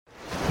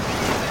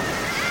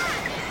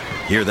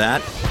Hear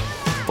that?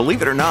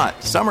 Believe it or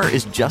not, summer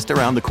is just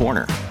around the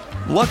corner.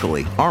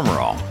 Luckily, Armor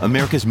All,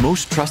 America's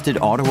most trusted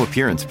auto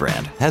appearance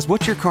brand, has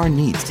what your car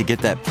needs to get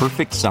that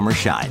perfect summer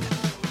shine.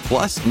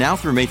 Plus, now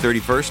through May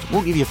 31st,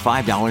 we'll give you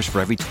 $5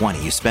 for every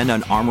 $20 you spend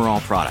on Armor All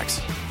products.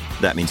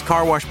 That means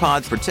car wash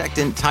pods,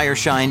 protectant, tire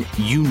shine,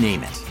 you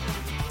name it.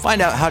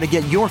 Find out how to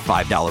get your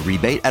 $5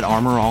 rebate at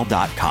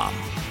armorall.com.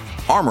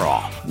 Armor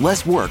All,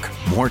 less work,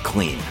 more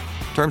clean.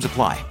 Terms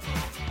apply.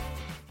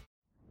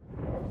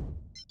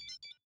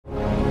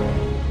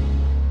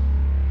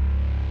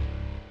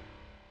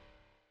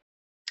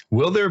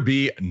 Will there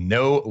be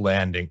no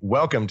landing?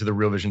 Welcome to the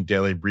Real Vision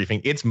Daily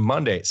Briefing. It's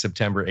Monday,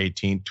 September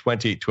 18,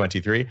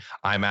 2023.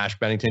 I'm Ash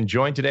Bennington,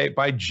 joined today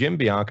by Jim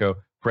Bianco,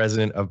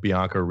 president of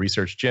Bianco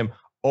Research. Jim,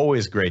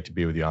 always great to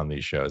be with you on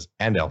these shows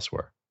and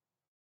elsewhere.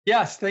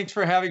 Yes, thanks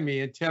for having me.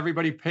 And to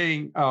everybody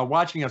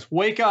watching us,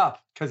 wake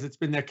up, because it's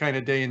been that kind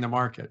of day in the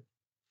market.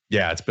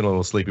 Yeah, it's been a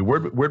little sleepy.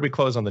 Where'd we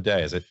close on the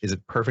day? Is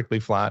it perfectly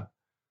flat?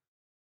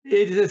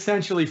 It is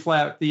essentially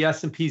flat. The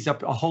S&P's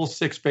up a whole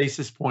 6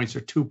 basis points or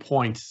 2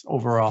 points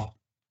overall.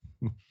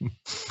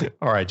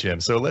 All right, Jim.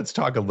 So let's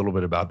talk a little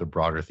bit about the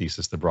broader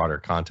thesis, the broader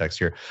context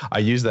here. I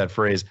use that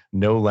phrase,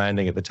 no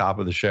landing, at the top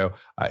of the show.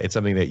 It's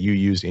something that you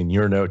used in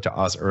your note to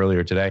us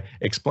earlier today.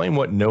 Explain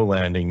what no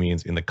landing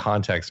means in the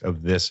context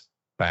of this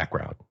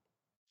background.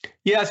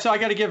 Yeah, so I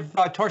got to give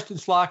Torsten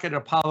Slok at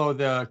Apollo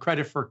the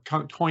credit for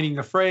coining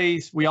the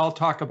phrase. We all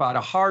talk about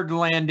a hard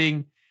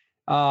landing,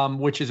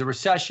 which is a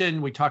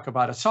recession. We talk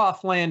about a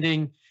soft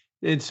landing.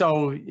 And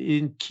so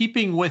in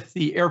keeping with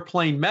the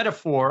airplane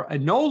metaphor, a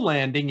no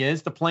landing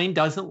is the plane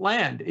doesn't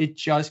land. It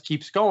just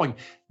keeps going.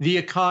 The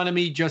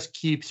economy just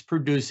keeps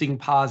producing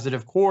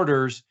positive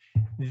quarters.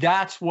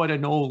 That's what a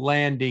no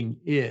landing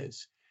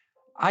is.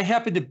 I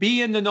happen to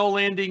be in the no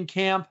landing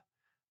camp,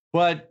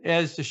 but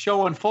as the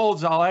show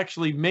unfolds, I'll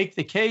actually make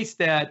the case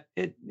that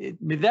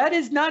that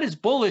is not as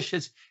bullish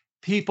as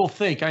people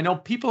think. I know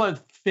people on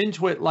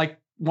FinTwit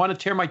want to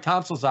tear my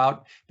tonsils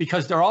out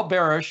because they're all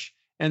bearish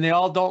and they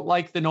all don't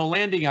like the no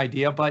landing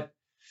idea, but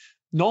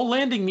no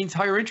landing means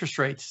higher interest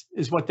rates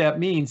is what that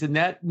means. And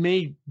that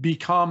may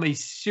become a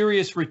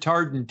serious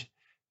retardant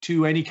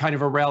to any kind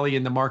of a rally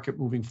in the market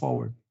moving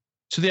forward.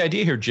 So the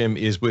idea here, Jim,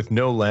 is with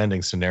no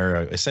landing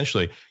scenario,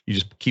 essentially, you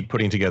just keep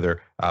putting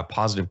together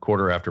positive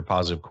quarter after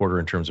positive quarter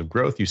in terms of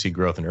growth. You see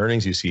growth in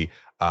earnings, you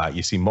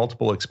see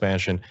multiple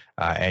expansion,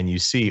 and you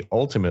see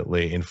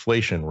ultimately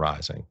inflation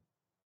rising.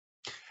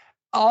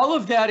 All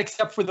of that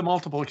except for the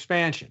multiple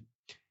expansion.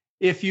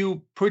 If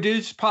you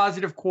produce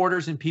positive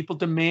quarters and people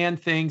demand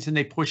things and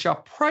they push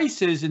up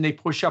prices and they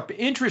push up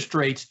interest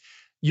rates,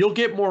 you'll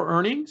get more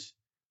earnings.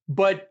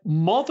 But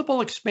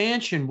multiple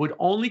expansion would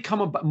only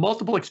come about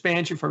multiple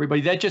expansion for everybody.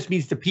 That just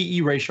means the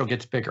PE ratio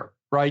gets bigger,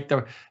 right?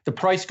 The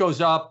price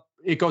goes up,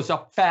 it goes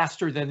up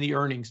faster than the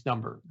earnings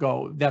number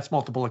go. That's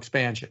multiple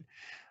expansion.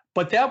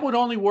 But that would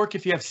only work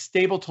if you have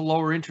stable to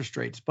lower interest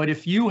rates. But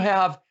if you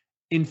have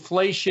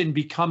inflation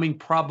becoming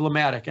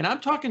problematic, and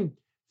I'm talking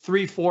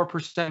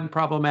 3-4%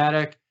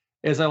 problematic,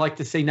 as I like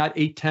to say, not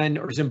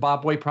 8-10 or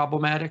Zimbabwe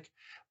problematic.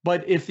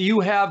 But if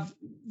you have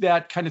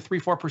that kind of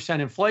 3-4%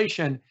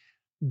 inflation,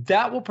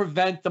 that will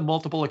prevent the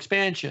multiple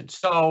expansion.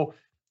 So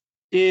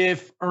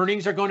if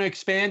earnings are going to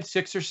expand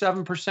 6 or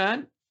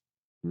 7%,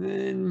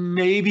 then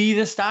maybe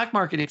the stock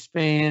market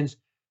expands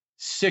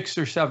 6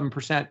 or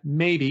 7%,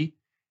 maybe.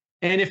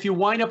 And if you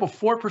wind up with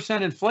 4%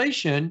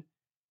 inflation,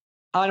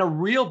 on a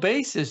real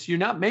basis, you're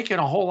not making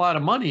a whole lot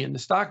of money in the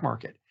stock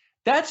market.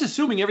 That's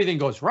assuming everything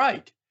goes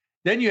right.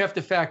 Then you have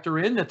to factor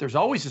in that there's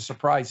always a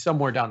surprise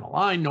somewhere down the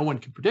line. No one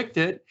can predict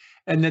it,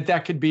 and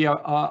that could be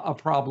a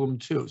problem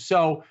too.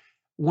 So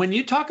when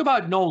you talk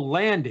about no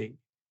landing,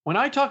 when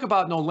I talk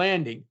about no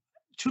landing,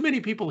 too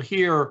many people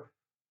hear,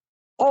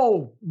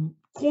 oh,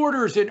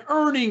 quarters and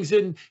earnings,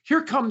 and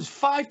here comes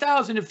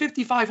 5,000 and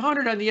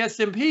 5,500 on the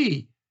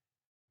S&P.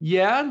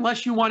 Yeah,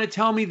 unless you want to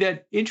tell me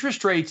that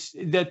interest rates,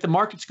 that the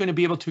market's going to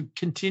be able to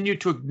continue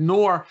to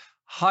ignore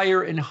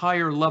higher and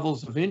higher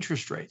levels of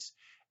interest rates.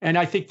 And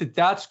I think that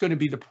that's going to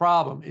be the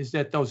problem, is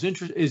that those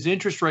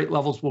interest rate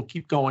levels will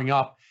keep going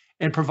up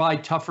and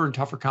provide tougher and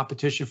tougher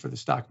competition for the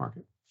stock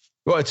market.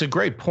 Well, it's a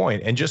great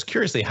point. And just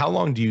curiously, how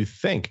long do you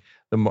think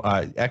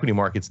the equity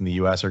markets in the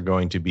U.S. are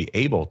going to be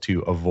able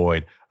to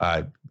avoid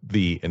an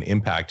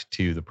impact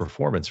to the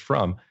performance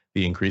from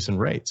the increase in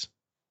rates?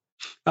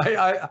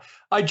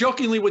 I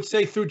jokingly would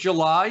say through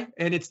July,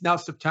 and it's now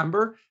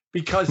September,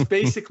 because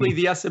basically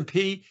the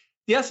S&P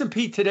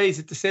today is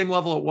at the same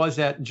level it was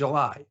at in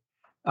July.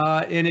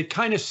 And it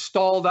kind of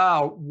stalled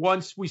out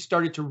once we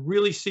started to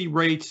really see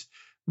rates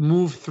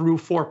move through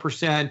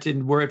 4%,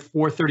 and we're at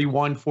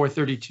 431,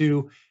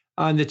 432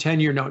 on the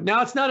 10-year note.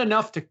 Now, it's not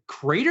enough to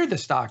crater the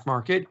stock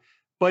market,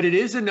 but it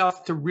is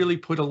enough to really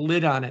put a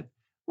lid on it.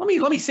 Let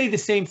me say the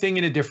same thing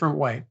in a different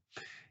way.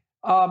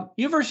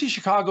 University of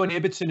Chicago and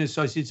Ibbotson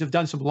Associates have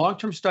done some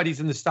long-term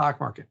studies in the stock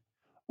market.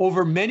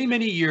 Over many,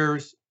 many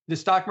years, the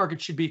stock market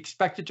should be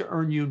expected to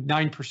earn you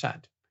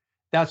 9%.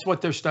 That's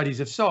what their studies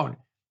have shown.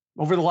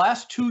 Over the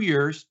last 2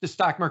 years, the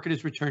stock market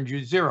has returned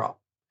you 0.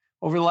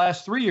 Over the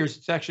last 3 years,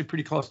 it's actually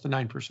pretty close to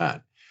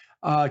 9%,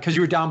 because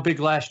you were down big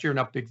last year and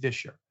up big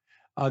this year.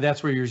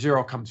 That's where your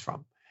zero comes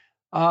from.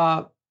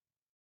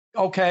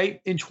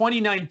 Okay, in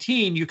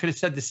 2019, you could have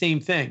said the same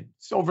thing.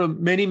 So over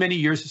many, many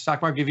years, the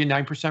stock market gave you a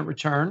 9%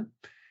 return.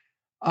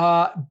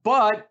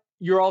 But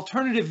your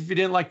alternative, if you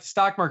didn't like the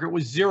stock market,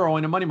 was zero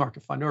in a money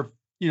market fund, or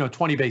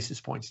 20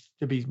 basis points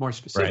to be more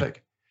specific. Right.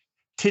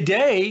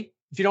 Today,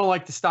 if you don't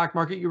like the stock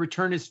market, your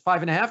return is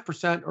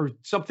 5.5% or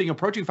something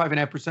approaching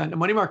 5.5% in a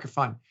money market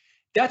fund.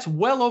 That's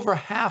well over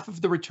half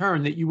of the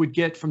return that you would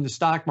get from the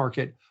stock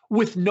market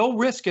with no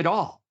risk at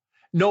all.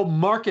 No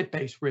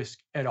market-based risk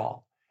at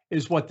all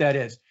is what that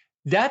is.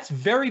 That's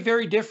very,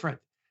 very different.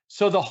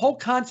 So the whole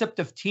concept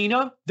of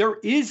TINA, there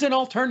is an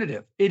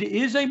alternative. It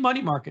is a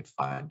money market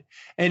fund,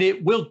 and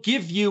it will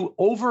give you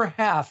over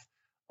half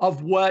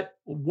of what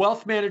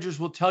wealth managers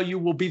will tell you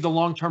will be the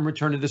long-term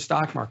return of the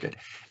stock market.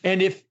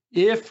 And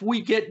if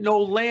we get no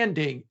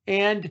landing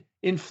and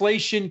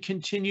inflation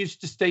continues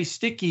to stay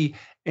sticky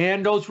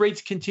and those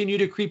rates continue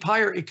to creep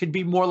higher, it could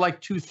be more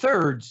like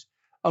 2/3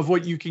 of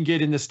what you can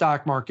get in the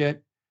stock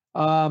market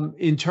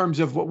in terms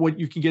of what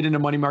you can get in a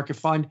money market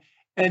fund.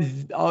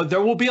 And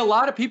there will be a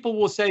lot of people who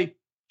will say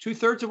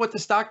 2/3 of what the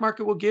stock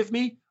market will give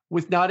me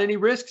with not any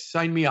risk,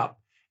 sign me up.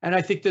 And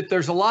I think that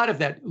there's a lot of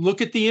that. Look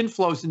at the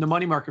inflows in the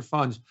money market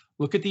funds.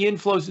 Look at the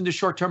inflows into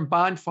short-term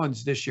bond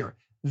funds this year.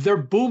 They're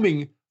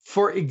booming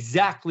for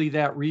exactly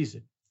that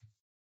reason.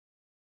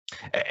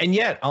 And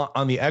yet,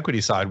 on the equity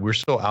side, we're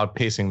still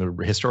outpacing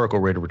the historical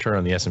rate of return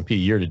on the S&P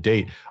year to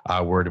date.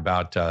 We're at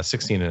about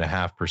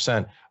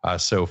 16.5%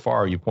 so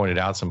far. You pointed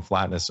out some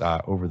flatness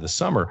over the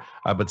summer,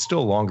 but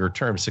still longer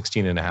term,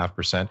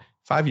 16.5%.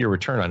 5-year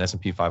return on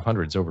S&P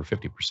 500 is over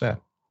 50%.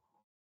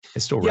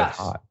 It's still red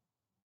hot.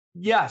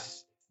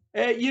 Yes.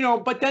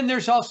 But then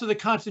there's also the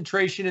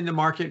concentration in the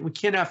market. We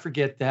cannot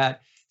forget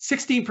that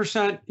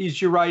 16%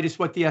 is, you're right, is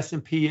what the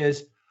S&P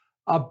is.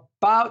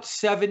 About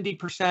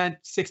 70%,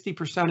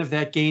 60% of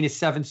that gain is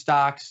 7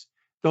 stocks.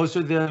 Those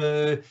are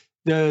the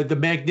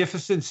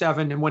magnificent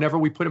 7. And whenever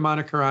we put a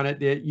moniker on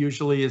it, it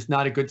usually is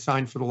not a good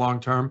sign for the long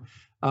term.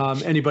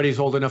 Anybody's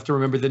old enough to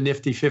remember the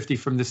Nifty 50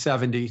 from the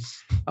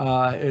 70s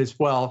as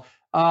well.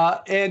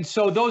 And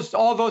so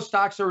all those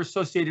stocks are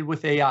associated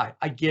with AI.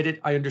 I get it.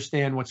 I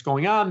understand what's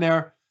going on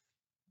there.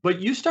 But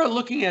you start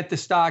looking at the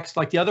stocks,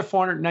 like the other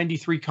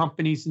 493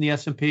 companies in the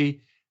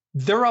S&P,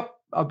 they're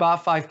up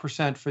about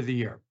 5% for the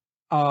year.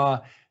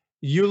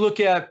 You look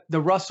at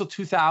the Russell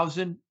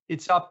 2000,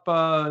 it's up,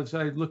 as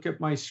I look at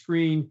my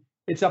screen,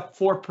 it's up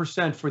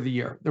 4% for the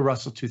year, the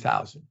Russell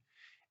 2000.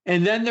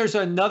 And then there's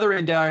another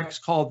index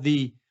called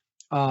the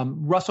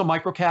Russell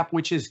Microcap,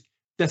 which is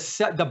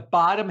the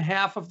bottom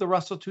half of the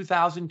Russell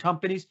 2000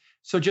 companies.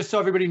 So just so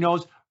everybody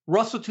knows,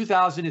 Russell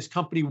 2000 is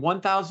company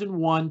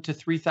 1001 to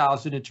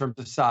 3000 in terms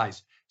of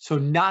size. So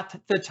not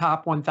the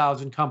top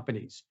 1000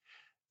 companies.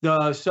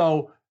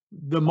 So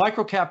the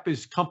microcap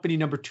is company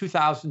number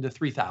 2000 to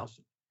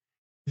 3000.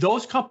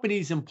 Those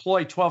companies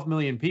employ 12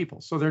 million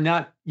people. So they're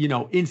not,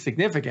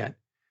 insignificant,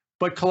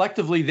 but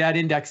collectively that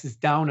index is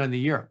down on the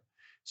year.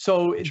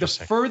 So the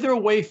further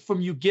away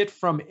from you get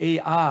from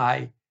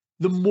AI,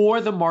 the more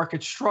the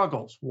market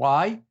struggles.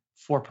 Why?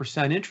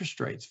 4% interest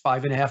rates,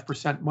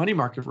 5.5% money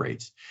market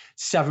rates,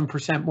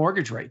 7%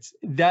 mortgage rates.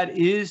 That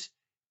is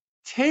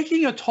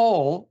taking a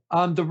toll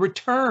on the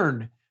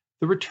return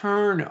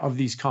of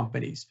these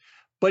companies.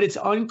 But it's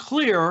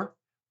unclear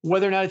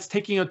whether or not it's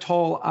taking a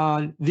toll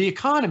on the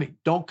economy.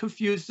 Don't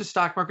confuse the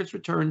stock market's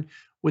return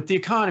with the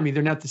economy.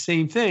 They're not the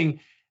same thing.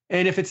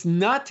 And if it's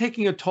not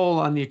taking a toll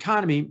on the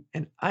economy,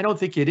 and I don't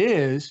think it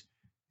is,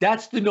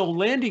 that's the no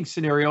landing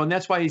scenario. And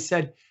that's why he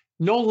said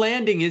no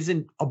landing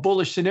isn't a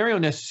bullish scenario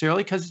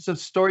necessarily, because it's a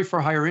story for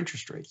higher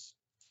interest rates.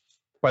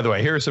 By the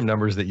way, here are some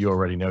numbers that you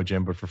already know,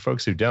 Jim, but for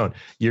folks who don't,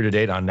 year to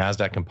date on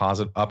NASDAQ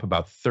Composite up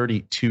about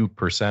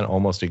 32%,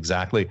 almost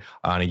exactly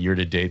on a year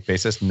to date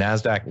basis.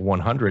 NASDAQ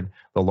 100,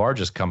 the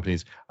largest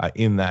companies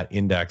in that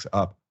index,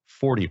 up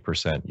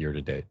 40% year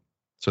to date.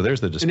 So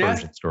there's the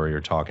dispersion story you're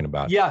talking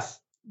about. Yes.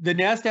 The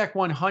NASDAQ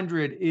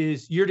 100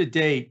 is year to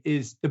date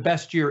is the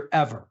best year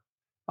ever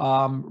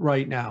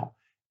right now.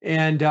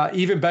 And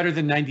even better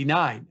than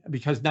 99,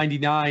 because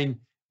 99,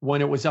 when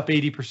it was up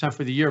 80%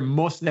 for the year,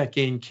 most of that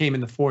gain came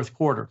in the fourth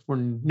quarter. We're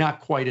not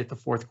quite at the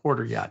fourth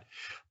quarter yet,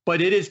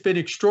 but it has been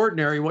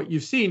extraordinary what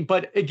you've seen.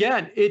 But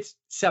again, it's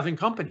 7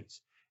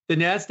 companies. The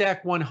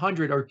NASDAQ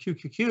 100 or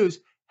QQQs,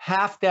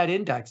 half that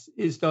index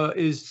is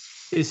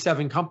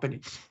 7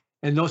 companies.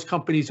 And those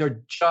companies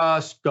are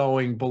just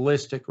going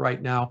ballistic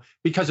right now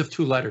because of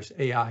 2 letters,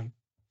 AI.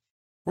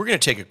 We're going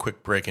to take a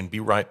quick break and be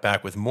right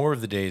back with more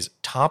of the day's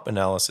top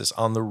analysis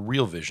on the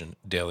Real Vision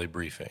Daily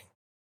Briefing.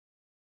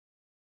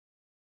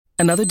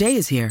 Another day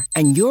is here,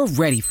 and you're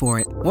ready for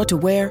it. What to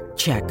wear?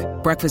 Check.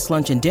 Breakfast,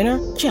 lunch, and dinner?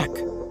 Check.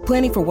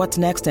 Planning for what's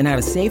next and how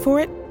to save for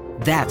it?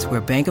 That's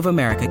where Bank of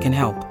America can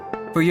help.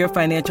 For your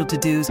financial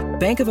to-dos,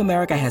 Bank of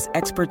America has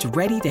experts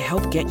ready to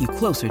help get you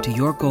closer to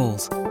your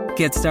goals.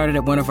 Get started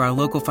at one of our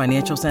local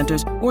financial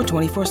centers or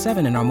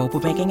 24/7 in our mobile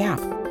banking app.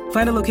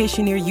 Find a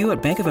location near you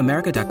at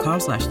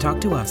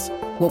bankofamerica.com/talktous.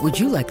 What would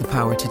you like the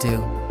power to do?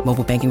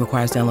 Mobile banking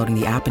requires downloading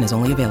the app and is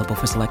only available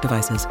for select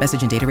devices.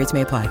 Message and data rates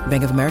may apply.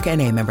 Bank of America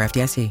N.A., member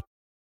FDIC.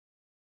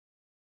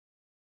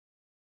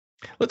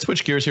 Let's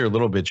switch gears here a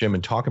little bit, Jim,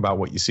 and talk about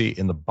what you see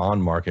in the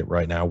bond market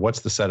right now. What's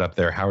the setup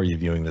there? How are you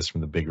viewing this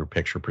from the bigger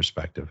picture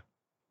perspective?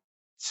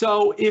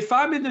 So if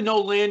I'm in the no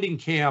landing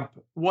camp,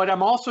 what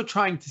I'm also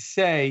trying to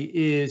say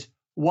is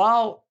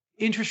while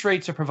interest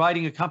rates are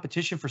providing a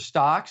competition for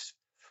stocks,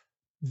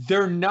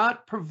 they're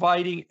not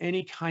providing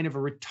any kind of a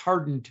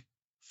retardant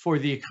for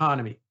the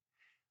economy.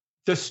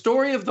 The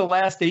story of the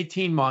last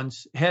 18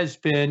 months has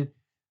been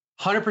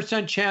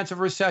 100% chance of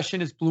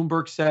recession, as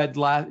Bloomberg said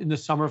in the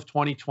summer of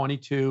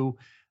 2022.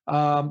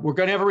 We're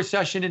going to have a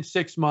recession in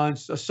 6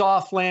 months, a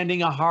soft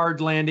landing, a hard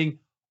landing.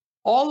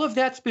 All of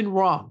that's been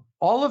wrong.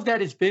 All of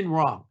that has been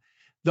wrong.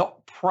 The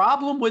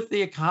problem with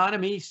the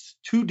economy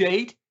to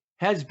date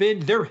has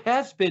been there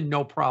has been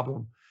no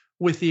problem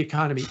with the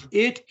economy.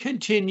 It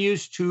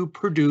continues to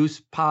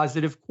produce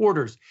positive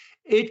quarters.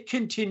 It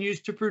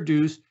continues to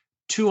produce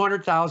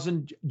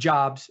 200,000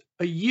 jobs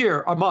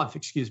a month,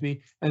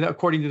 and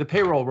according to the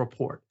payroll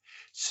report.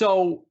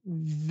 So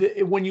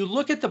when you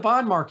look at the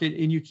bond market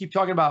and you keep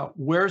talking about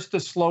where's the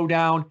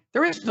slowdown,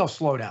 there is no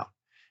slowdown.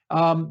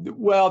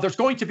 Well, there's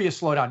going to be a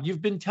slowdown.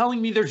 You've been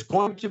telling me there's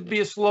going to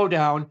be a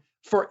slowdown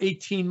for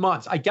 18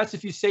 months. I guess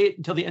if you say it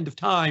until the end of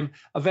time,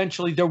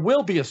 eventually there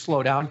will be a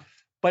slowdown,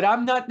 but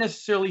I'm not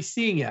necessarily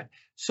seeing it.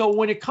 So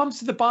when it comes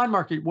to the bond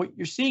market, what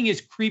you're seeing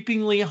is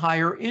creepingly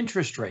higher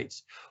interest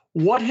rates.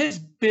 What has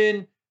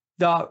been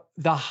the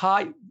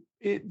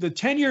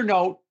 10-year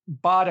note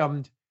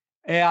bottomed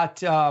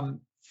at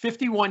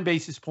 51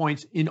 basis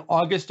points in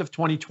August of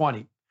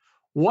 2020.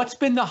 What's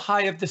been the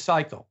high of the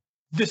cycle?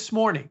 This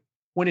morning,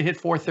 when it hit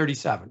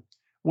 437,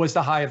 was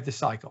the high of the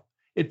cycle.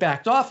 It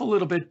backed off a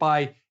little bit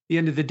by the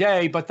end of the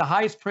day, but the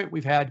highest print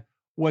we've had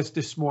was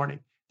this morning.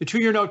 The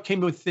 2-year note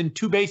came within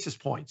 2 basis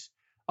points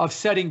of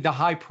setting the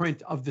high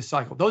print of the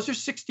cycle. Those are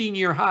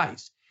 16-year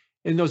highs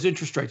in those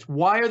interest rates.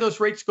 Why are those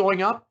rates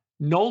going up?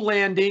 No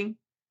landing,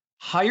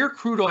 higher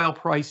crude oil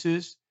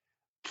prices,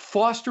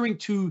 fostering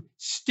to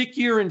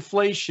stickier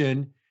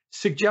inflation,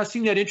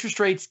 suggesting that interest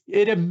rates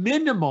at a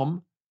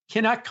minimum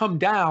cannot come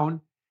down,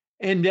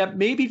 and that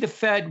maybe the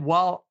Fed,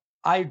 while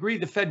I agree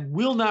the Fed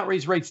will not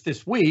raise rates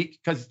this week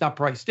because it's not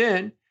priced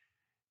in,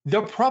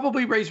 they'll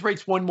probably raise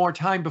rates one more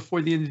time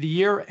before the end of the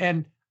year.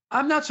 And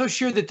I'm not so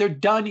sure that they're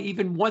done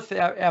even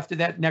after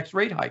that next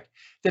rate hike,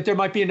 that there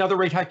might be another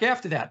rate hike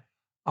after that.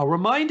 I'll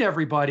remind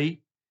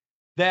everybody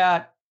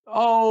that,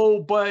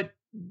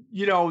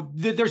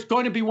 there's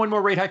going to be one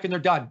more rate hike and they're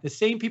done. The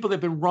same people that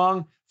have been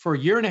wrong for a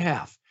year and a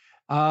half.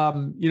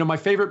 My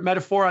favorite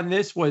metaphor on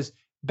this was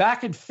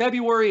back in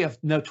February of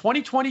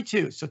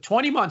 2022, so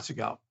 20 months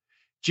ago,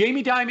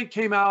 Jamie Dimon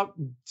came out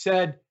and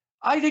said,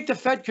 I think the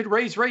Fed could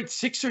raise rates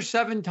 6 or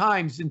 7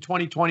 times in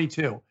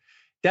 2022.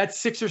 That's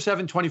 6 or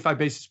 7 25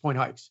 basis point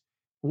hikes.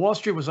 Wall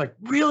Street was like,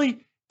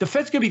 really? The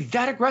Fed's going to be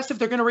that aggressive?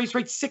 They're going to raise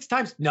rates 6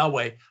 times? No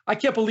way. I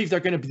can't believe they're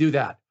going to do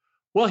that.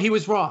 Well, he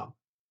was wrong.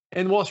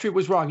 And Wall Street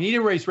was wrong. He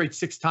didn't raise rates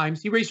 6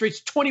 times. He raised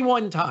rates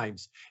 21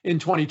 times in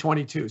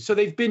 2022. So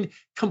they've been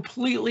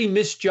completely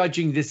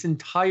misjudging this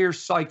entire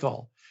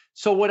cycle.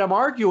 So what I'm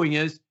arguing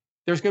is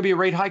there's going to be a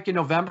rate hike in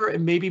November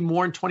and maybe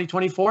more in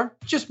 2024.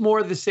 Just more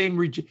of the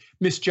same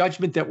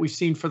misjudgment that we've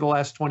seen for the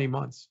last 20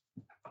 months.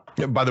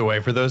 By the way,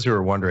 for those who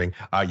are wondering,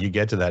 you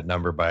get to that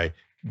number by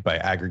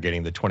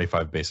aggregating the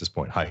 25 basis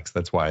point hikes.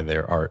 That's why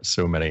there are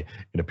so many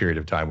in a period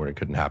of time where it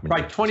couldn't happen.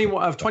 Right.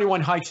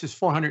 21 hikes is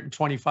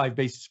 425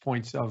 basis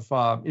points of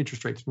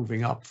interest rates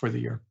moving up for the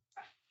year.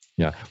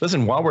 Yeah.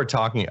 Listen, while we're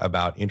talking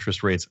about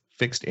interest rates,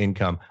 fixed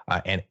income,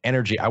 and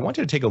energy, I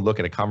wanted to take a look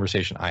at a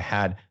conversation I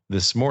had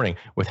this morning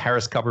with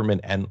Harris Kupperman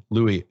and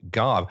Louis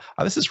Gauve.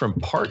 This is from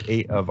part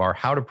 8 of our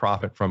How to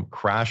Profit from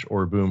Crash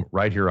or Boom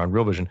right here on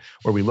Real Vision,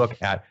 where we look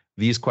at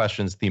these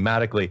questions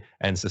thematically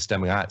and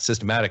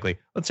systematically.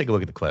 Let's take a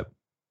look at the clip.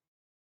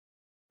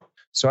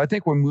 So I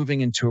think we're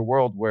moving into a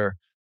world where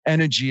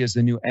energy is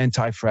the new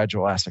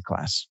anti-fragile asset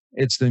class.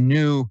 It's the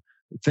new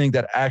thing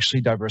that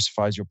actually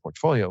diversifies your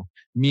portfolio.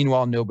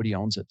 Meanwhile, nobody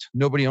owns it.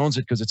 Nobody owns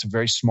it because it's a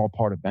very small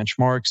part of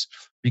benchmarks,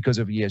 because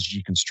of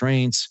ESG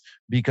constraints,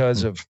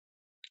 because of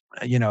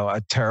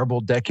a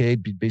terrible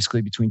decade,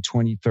 basically between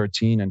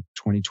 2013 and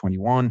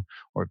 2021,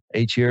 or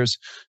 8 years.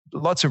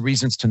 Lots of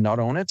reasons to not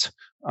own it.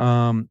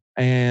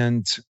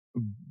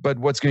 But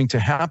what's going to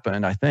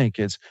happen, I think,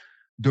 is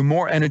the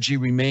more energy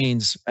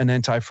remains an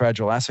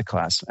anti-fragile asset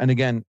class, and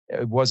again,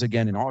 it was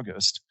again in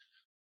August,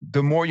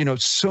 the more,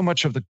 so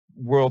much of the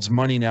world's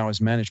money now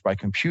is managed by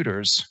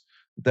computers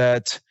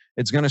that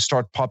it's going to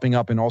start popping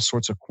up in all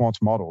sorts of quant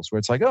models where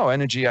it's like, oh,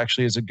 energy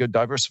actually is a good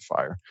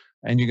diversifier.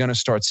 And you're going to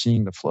start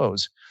seeing the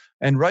flows.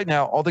 And right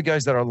now, all the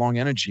guys that are long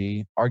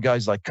energy are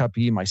guys like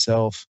Cuppy,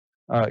 myself,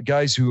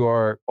 guys who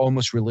are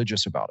almost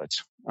religious about it.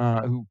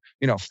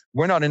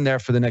 We're not in there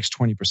for the next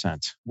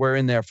 20%. We're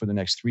in there for the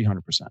next 300%.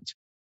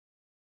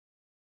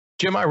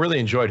 Jim, I really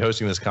enjoyed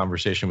hosting this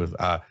conversation with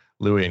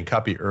Louis and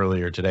Cuppy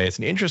earlier today. It's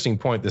an interesting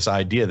point, this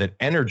idea that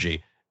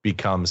energy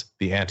becomes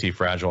the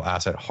anti-fragile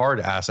asset, hard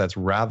assets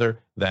rather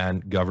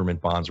than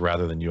government bonds,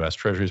 rather than U.S.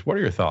 Treasuries. What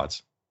are your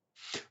thoughts?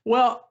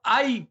 Well,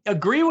 I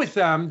agree with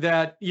them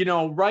that,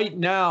 right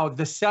now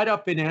the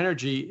setup in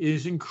energy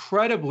is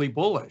incredibly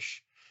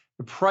bullish.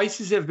 The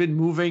prices have been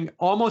moving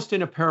almost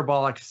in a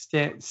parabolic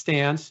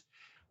stance.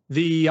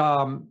 The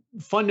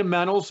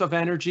fundamentals of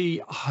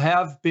energy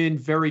have been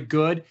very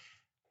good.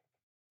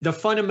 The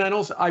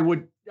fundamentals,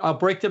 I'll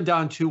break them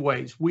down two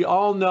ways. We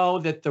all know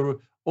that the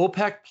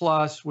OPEC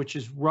Plus, which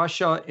is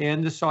Russia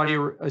and the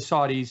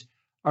Saudis,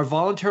 are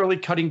voluntarily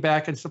cutting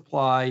back on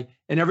supply,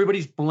 and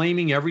everybody's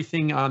blaming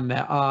everything on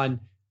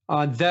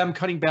them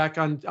cutting back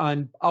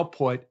on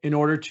output in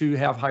order to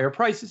have higher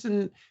prices,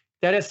 and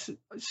that has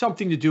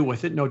something to do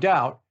with it, no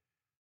doubt.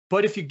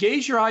 But if you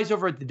gaze your eyes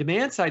over at the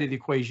demand side of the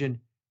equation,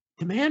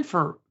 demand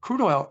for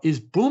crude oil is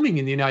booming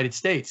in the United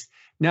States.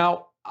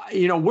 Now,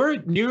 we're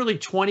at nearly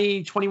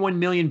 21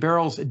 million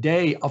barrels a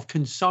day of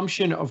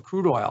consumption of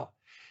crude oil.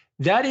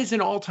 That is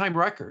an all-time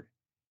record.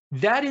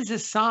 That is a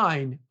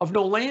sign of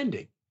no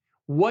landing.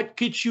 What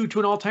gets you to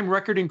an all-time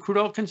record in crude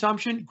oil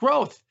consumption?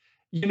 Growth,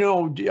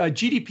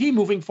 GDP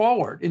moving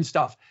forward and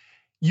stuff.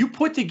 You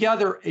put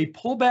together a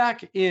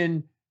pullback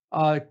in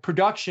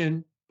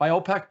production by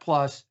OPEC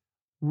Plus,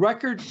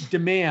 record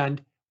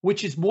demand,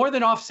 which is more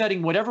than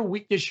offsetting whatever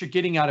weakness you're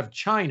getting out of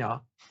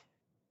China.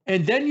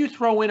 And then you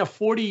throw in a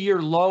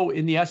 40-year low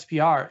in the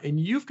SPR, and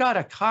you've got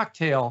a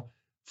cocktail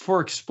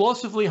for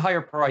explosively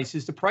higher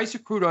prices. The price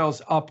of crude oil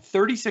is up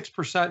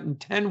 36% in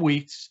 10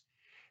 weeks.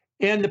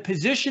 And the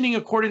positioning,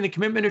 according to the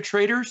commitment of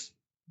traders,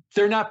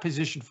 they're not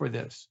positioned for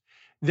this.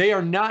 They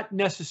are not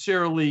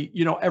necessarily,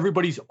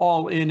 everybody's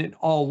all in and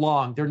all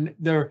long.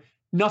 They're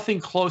nothing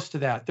close to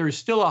that. There is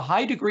still a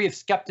high degree of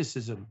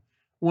skepticism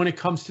when it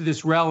comes to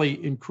this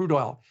rally in crude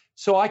oil.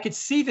 So I could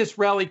see this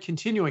rally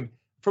continuing.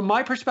 From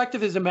my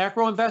perspective as a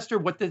macro investor,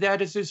 what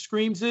that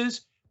screams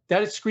is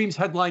that it screams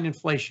headline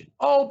inflation.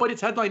 Oh, but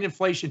it's headline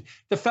inflation.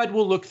 The Fed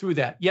will look through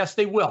that. Yes,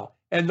 they will.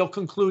 And they'll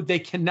conclude they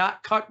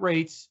cannot cut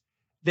rates.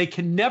 They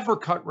can never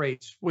cut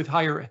rates with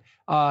higher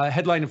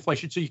headline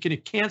inflation. So you can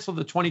cancel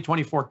the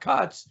 2024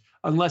 cuts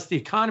unless the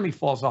economy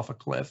falls off a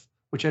cliff,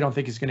 which I don't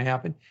think is going to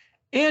happen.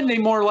 And they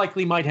more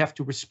likely might have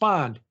to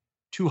respond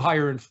to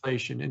higher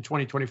inflation in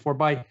 2024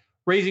 by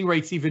raising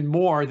rates even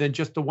more than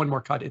just the one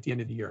more cut at the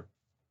end of the year.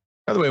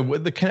 By the way,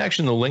 with the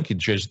connection, the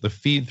linkages, the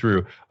feed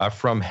through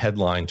from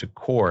headline to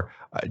core,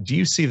 do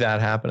you see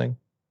that happening?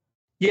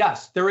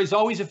 Yes, there is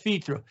always a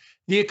feed through.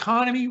 The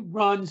economy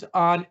runs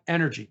on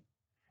energy.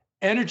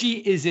 Energy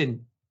is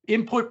in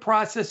input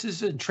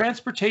processes and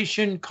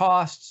transportation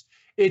costs.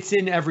 It's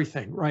in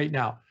everything right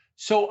now.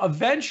 So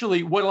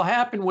eventually what will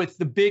happen with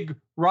the big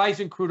rise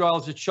in crude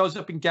oils, it shows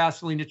up in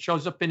gasoline, it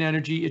shows up in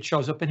energy, it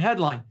shows up in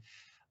headline.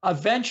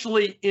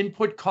 Eventually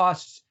input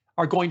costs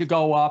are going to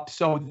go up.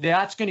 So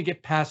that's going to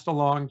get passed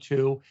along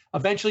too.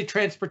 Eventually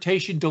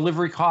transportation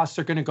delivery costs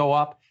are going to go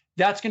up.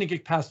 That's going to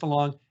get passed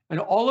along. And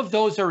all of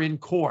those are in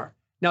core.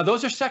 Now,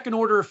 those are second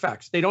order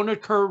effects. They don't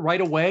occur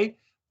right away.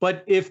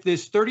 But if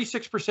this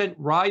 36%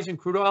 rise in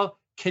crude oil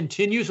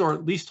continues or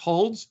at least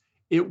holds,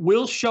 it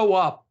will show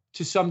up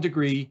to some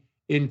degree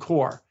in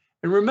core.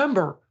 And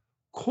remember,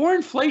 core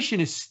inflation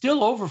is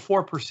still over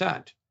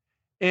 4%.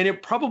 And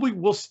it probably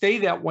will stay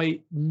that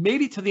way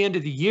maybe to the end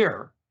of the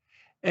year.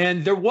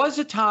 And there was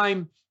a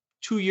time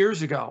 2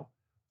 years ago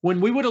when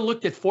we would have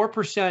looked at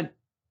 4%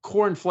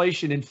 core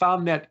inflation and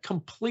found that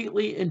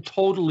completely and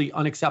totally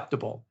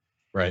unacceptable.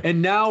 Right.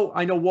 And now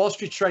I know Wall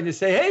Street's trying to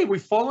say, hey,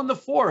 we've fallen to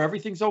 4,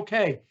 everything's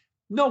okay.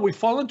 No, we've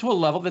fallen to a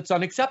level that's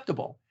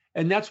unacceptable.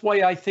 And that's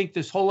why I think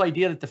this whole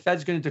idea that the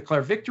Fed's going to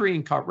declare victory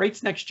and cut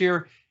rates next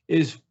year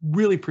is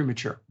really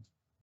premature.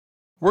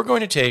 We're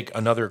going to take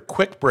another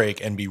quick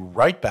break and be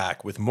right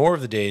back with more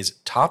of the day's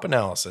top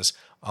analysis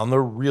on the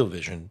Real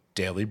Vision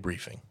Daily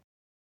Briefing.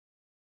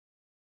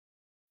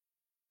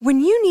 When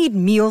you need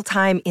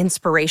mealtime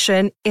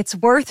inspiration, it's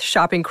worth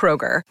shopping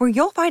Kroger, where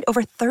you'll find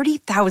over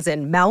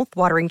 30,000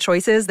 mouth-watering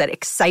choices that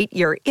excite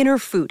your inner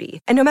foodie.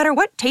 And no matter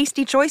what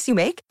tasty choice you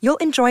make, you'll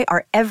enjoy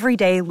our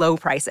everyday low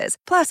prices,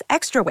 plus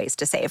extra ways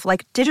to save,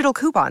 like digital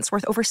coupons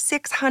worth over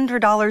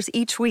 $600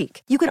 each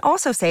week. You can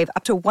also save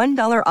up to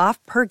 $1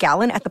 off per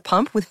gallon at the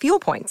pump with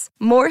fuel points.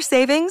 More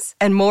savings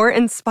and more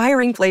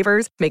inspiring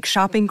flavors make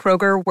shopping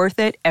Kroger worth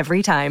it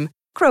every time.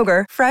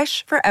 Kroger,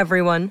 fresh for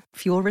everyone.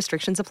 Fuel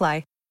restrictions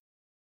apply.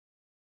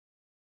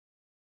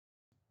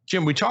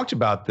 Jim, we talked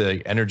about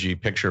the energy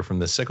picture from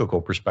the cyclical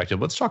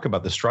perspective. Let's talk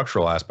about the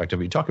structural aspect of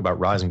it. You talk about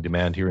rising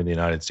demand here in the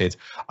United States,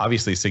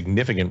 obviously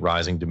significant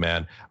rising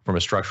demand from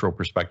a structural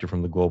perspective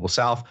from the global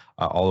south,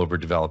 all over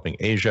developing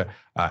Asia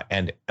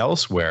and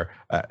elsewhere.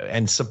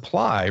 And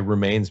supply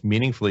remains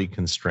meaningfully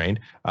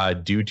constrained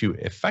due to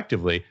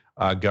effectively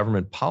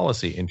government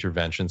policy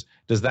interventions.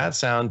 Does that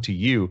sound to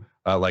you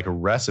like a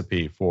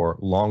recipe for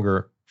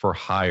longer, for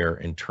higher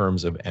in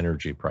terms of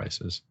energy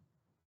prices?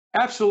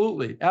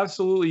 Absolutely.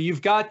 Absolutely.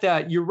 You've got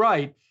that. You're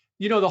right.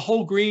 You know, the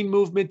whole green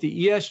movement,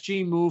 the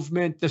ESG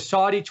movement, the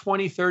Saudi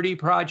 2030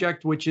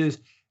 project, which is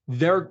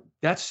they're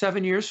That's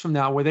 7 years from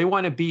now, where they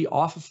want to be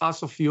off of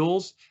fossil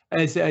fuels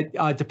as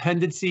a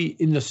dependency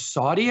in the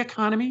Saudi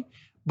economy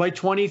by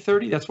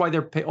 2030. That's why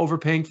they're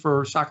overpaying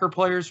for soccer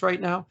players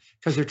right now,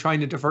 because they're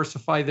trying to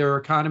diversify their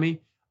economy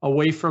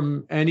away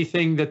from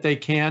anything that they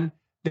can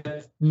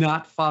that's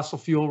not fossil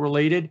fuel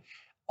related.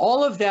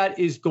 All of that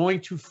is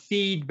going to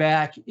feed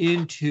back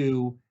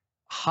into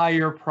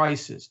higher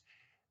prices.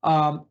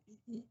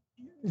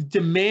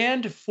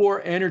 Demand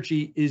for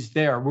energy is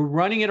there. We're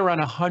running at around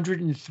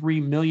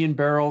 103 million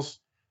barrels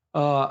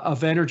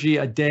of energy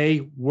a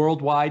day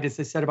worldwide. As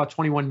I said, about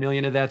 21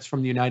 million of that's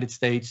from the United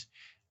States.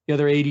 The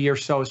other 80 or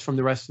so is from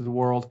the rest of the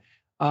world.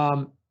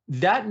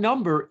 That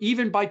number,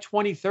 even by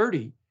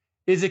 2030,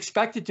 is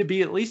expected to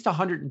be at least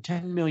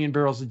 110 million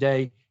barrels a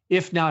day,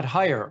 if not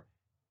higher.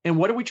 And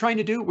what are we trying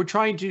to do?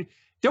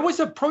 There was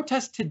a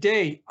protest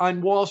today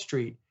on Wall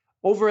Street.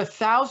 Over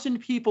 1,000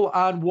 people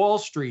on Wall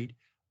Street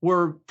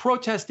were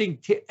protesting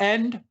to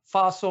end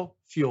fossil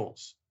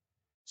fuels.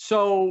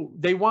 So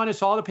they want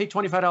us all to pay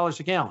 $25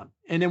 a gallon.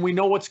 And then we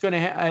know what's going to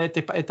happen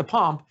at the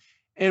pump.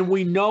 And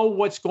we know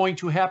what's going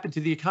to happen to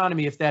the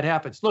economy if that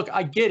happens. Look,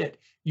 I get it.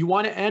 You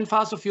want to end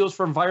fossil fuels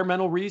for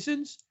environmental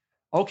reasons?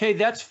 Okay,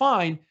 that's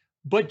fine.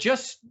 But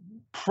just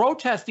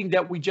protesting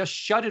that we just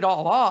shut it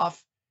all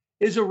off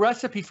is a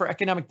recipe for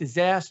economic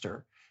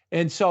disaster.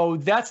 And so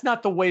that's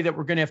not the way that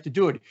we're going to have to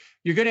do it.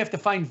 You're going to have to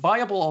find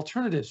viable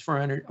alternatives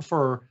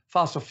for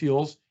fossil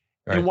fuels.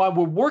 Right. And while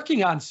we're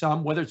working on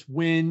some, whether it's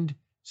wind,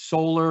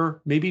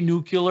 solar, maybe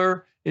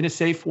nuclear in a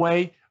safe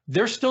way,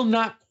 they're still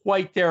not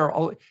quite there.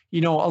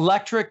 You know,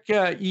 electric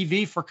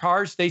EV for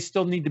cars, they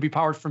still need to be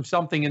powered from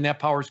something, and that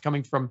power is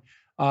coming from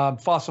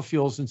fossil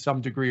fuels in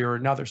some degree or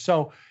another.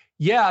 So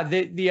yeah,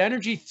 the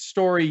energy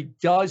story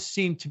does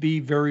seem to be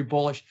very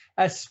bullish,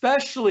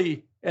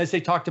 especially as they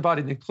talked about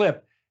in the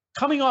clip,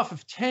 coming off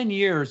of 10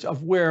 years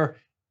of where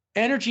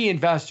energy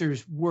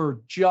investors were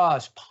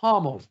just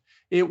pummeled.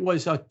 It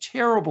was a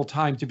terrible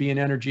time to be an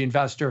energy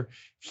investor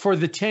for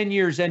the 10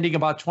 years ending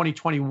about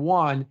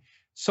 2021.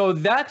 So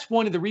that's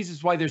one of the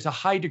reasons why there's a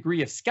high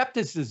degree of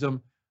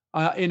skepticism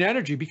in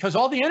energy, because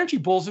all the energy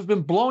bulls have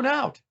been blown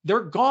out.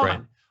 They're gone.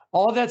 Right.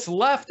 All that's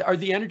left are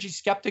the energy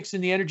skeptics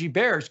and the energy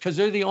bears, because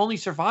they're the only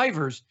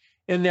survivors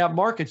in that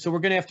market. So we're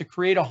going to have to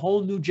create a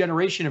whole new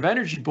generation of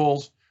energy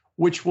bulls,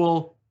 which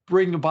will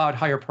bring about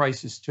higher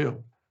prices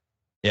too.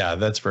 Yeah,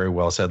 that's very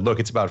well said. Look,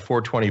 it's about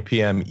 4:20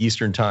 p.m.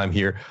 Eastern time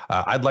here.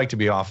 I'd like to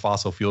be off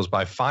fossil fuels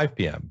by 5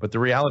 p.m., but the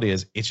reality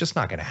is it's just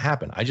not going to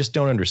happen. I just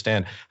don't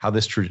understand how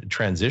this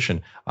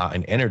transition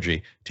in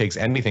energy takes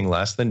anything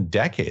less than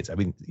decades. I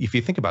mean, if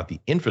you think about the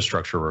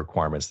infrastructure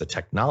requirements, the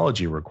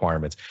technology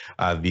requirements,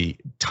 the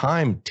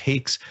time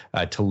takes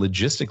to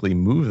logistically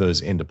move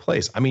those into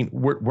place. I mean,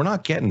 we're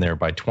not getting there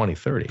by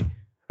 2030.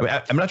 I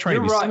mean, I'm not trying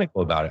to be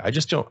cynical about it. I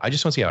just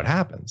don't see how it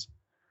happens.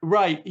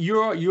 Right.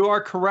 You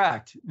are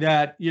correct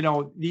that, you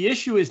know, the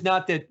issue is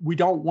not that we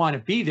don't want to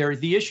be there.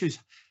 The issue is,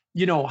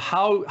 you know,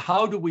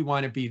 how do we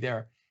want to be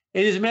there?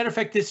 And as a matter of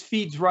fact, this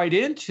feeds right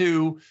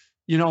into,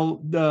 you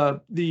know,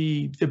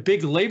 the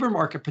big labor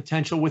market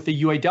potential with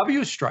the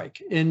UAW strike,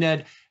 in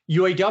that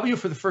UAW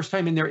for the first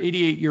time in their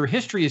 88-year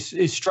history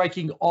is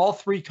striking all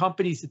three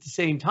companies at the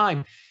same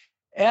time.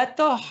 At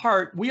the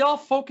heart, we all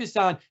focused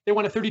on, they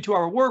want a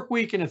 32-hour work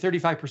week and a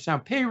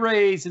 35% pay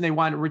raise, and they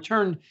want to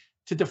return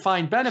to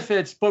defined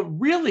benefits. But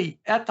really,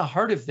 at the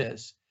heart of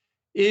this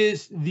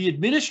is the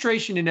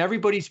administration and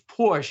everybody's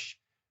push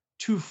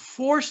to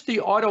force the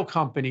auto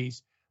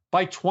companies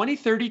by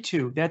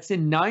 2032, that's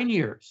in 9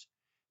 years,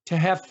 to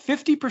have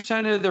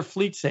 50% of their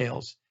fleet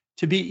sales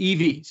to be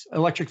EVs,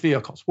 electric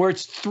vehicles, where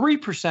it's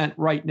 3%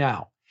 right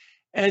now.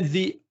 And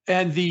the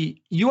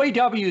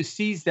UAW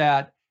sees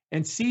that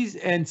and sees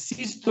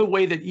the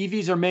way that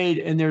EVs are made,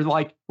 and they're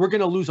like, we're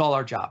going to lose all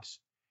our jobs.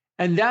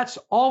 And that's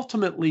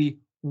ultimately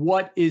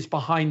what is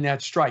behind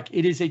that strike.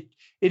 It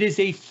is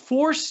a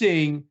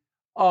forcing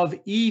of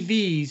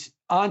EVs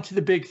onto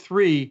the big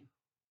three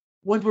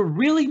when we're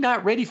really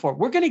not ready for it.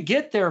 We're going to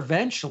get there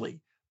eventually,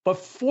 but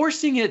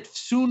forcing it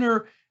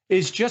sooner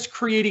is just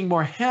creating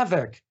more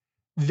havoc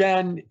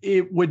than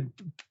it would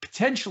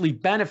potentially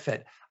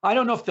benefit. I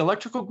don't know if the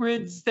electrical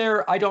grid's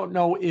there. I don't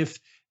know if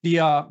the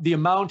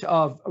amount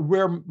of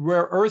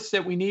rare earths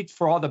that we need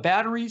for all the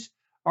batteries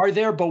are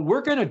there, but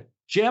we're going to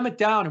jam it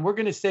down, and we're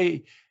going to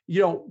say, you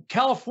know,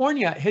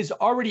 California has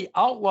already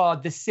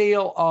outlawed the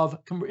sale of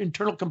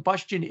internal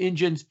combustion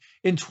engines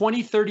in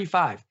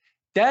 2035.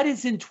 That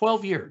is in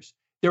 12 years.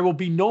 There will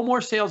be no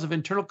more sales of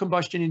internal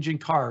combustion engine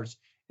cars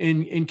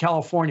in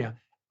California.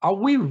 Are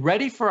we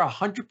ready for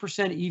 100%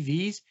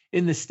 EVs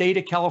in the state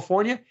of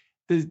California?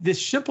 The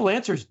simple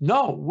answer is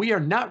no, we are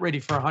not ready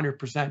for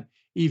 100%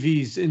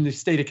 EVs in the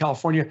state of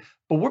California,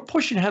 but we're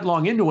pushing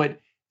headlong into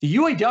it. The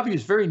UAW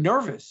is very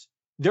nervous.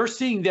 They're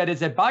seeing that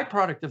as a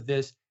byproduct of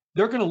this,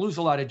 they're going to lose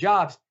a lot of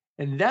jobs.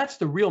 And that's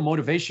the real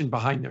motivation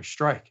behind their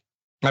strike.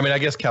 I mean, I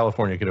guess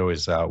California could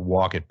always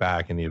walk it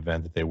back in the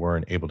event that they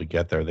weren't able to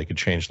get there. They could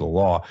change the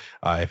law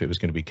if it was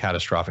going to be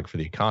catastrophic for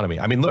the economy.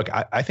 I mean, look,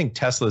 I think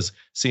Teslas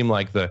seem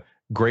like the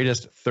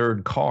greatest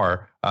third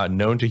car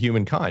known to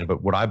humankind.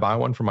 But would I buy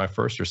one for my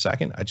first or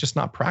second? It's just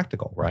not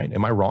practical, right?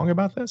 Am I wrong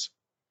about this?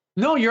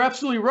 No, you're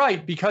absolutely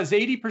right, because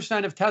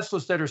 80% of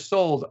Teslas that are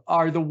sold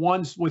are the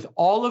ones with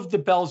all of the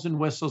bells and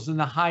whistles and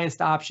the highest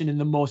option in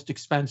the most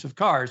expensive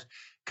cars.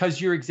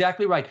 Because you're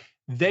exactly right.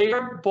 They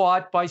are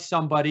bought by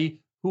somebody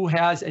who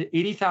has an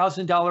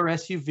 $80,000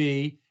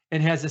 SUV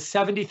and has a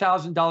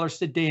 $70,000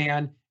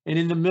 sedan, and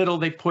in the middle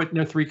they put in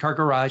a 3-car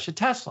garage a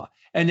Tesla.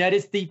 And that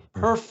is the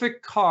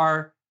perfect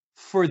car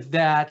for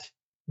that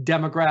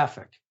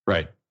demographic.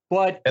 Right.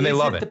 But and they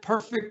love it. The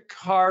perfect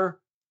car?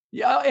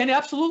 Yeah, and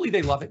absolutely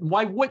they love it. And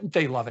why wouldn't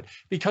they love it?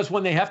 Because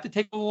when they have to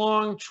take a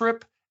long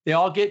trip, they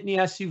all get in the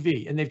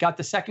SUV, and they've got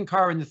the second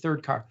car and the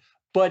third car.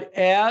 But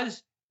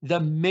as the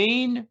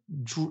main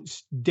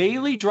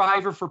daily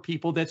driver for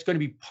people that's going to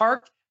be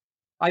parked,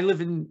 I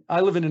live in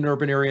an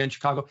urban area in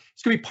Chicago.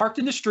 It's going to be parked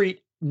in the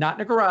street, not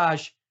in a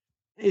garage.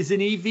 Is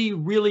an EV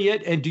really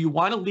it? And do you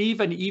want to leave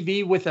an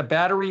EV with a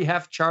battery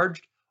half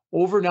charged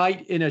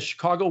overnight in a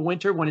Chicago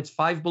winter when it's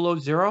 5 below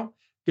zero?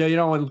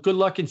 And good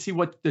luck and see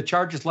what the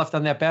charge is left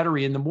on that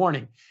battery in the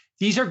morning.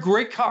 These are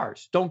great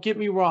cars, don't get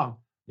me wrong,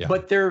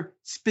 but they're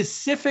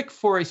specific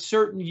for a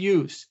certain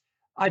use.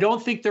 I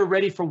don't think they're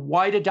ready for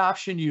wide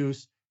adoption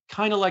use,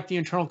 kind of like the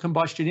internal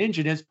combustion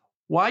engine is.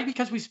 Why?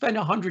 Because we spent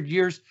 100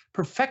 years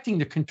perfecting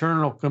the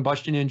internal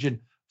combustion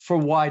engine for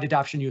wide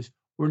adoption use.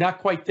 We're not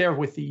quite there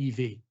with the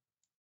EV.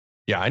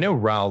 Yeah, I know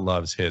Raul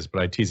loves his,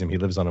 but I tease him. He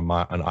lives on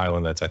an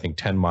island that's, I think,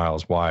 10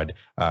 miles wide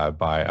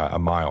by a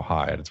mile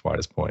high at its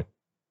widest point.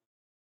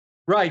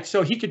 Right,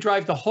 so he could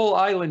drive the whole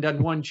island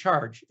on one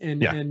charge,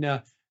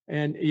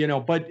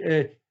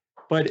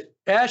 but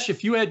Ash,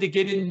 if you had to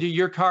get into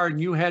your car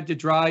and you had to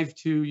drive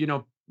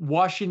to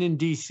Washington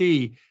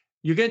D.C.,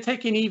 you're going to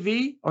take an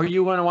EV, or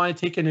you want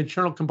to take an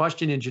internal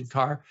combustion engine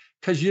car,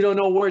 because you don't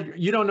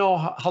know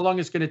how long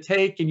it's going to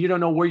take, and you don't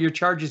know where your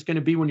charge is going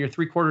to be when you're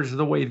 3/4 of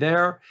the way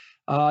there.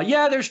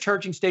 There's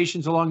charging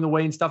stations along the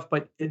way and stuff,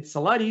 but it's a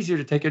lot easier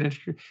to take an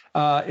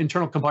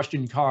internal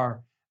combustion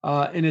car,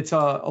 and it's a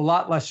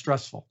lot less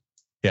stressful.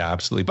 Yeah,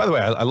 absolutely. By the way,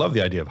 I love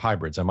the idea of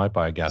hybrids. I might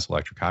buy a gas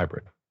electric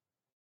hybrid.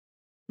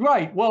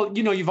 Right. Well,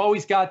 you've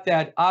always got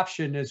that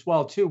option as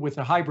well, too, with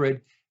a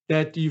hybrid,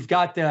 that you've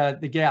got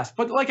the gas.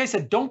 But like I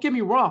said, don't get me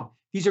wrong.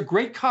 These are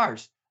great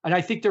cars, and I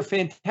think they're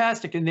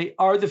fantastic, and they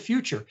are the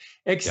future,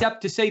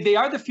 except to say they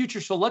are the future.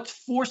 So let's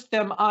force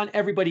them on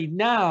everybody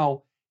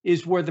now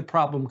is where the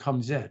problem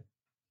comes in.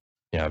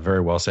 Yeah,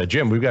 very well said.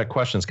 Jim, we've got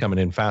questions coming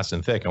in fast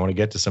and thick. I want to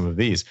get to some of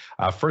these.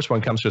 First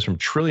one comes to us from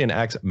Trillion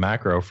X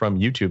Macro from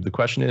YouTube. The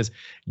question is,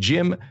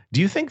 Jim,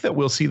 do you think that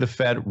we'll see the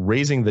Fed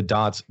raising the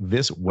dots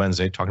this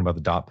Wednesday, talking about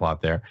the dot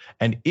plot there?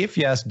 And if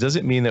yes, does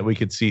it mean that we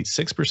could see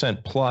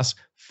 6% plus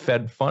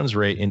Fed funds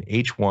rate in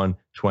H1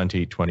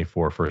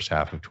 2024, first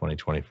half of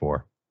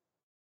 2024?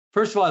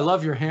 First of all, I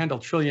love your handle,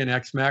 Trillion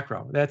X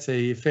Macro. That's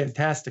a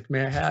fantastic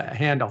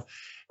handle.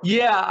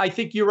 Yeah, I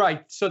think you're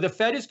right. So the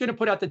Fed is going to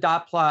put out the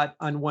dot plot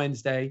on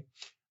Wednesday.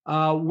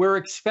 We're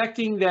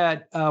expecting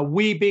that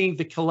we, being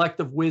the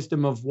collective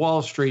wisdom of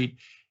Wall Street,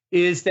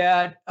 is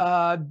that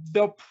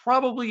they'll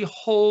probably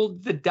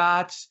hold the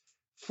dots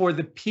for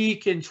the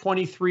peak in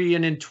 23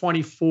 and in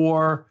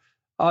 24.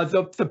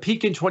 The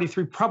peak in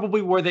 23,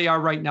 probably where they are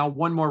right now.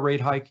 One more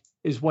rate hike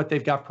is what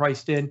they've got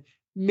priced in.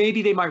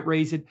 Maybe they might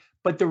raise it.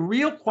 But the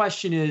real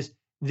question is,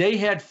 they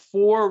had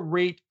 4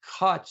 rate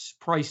cuts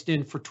priced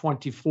in for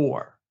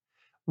 24.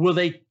 Will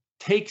they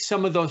take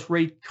some of those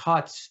rate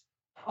cuts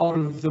out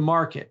of the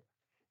market?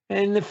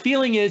 And the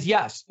feeling is,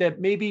 yes, that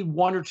maybe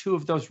 1 or 2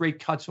 of those rate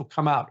cuts will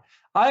come out.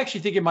 I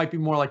actually think it might be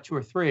more like 2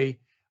 or 3,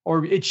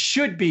 or it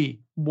should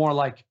be more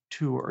like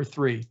 2 or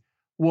 3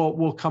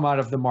 will come out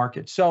of the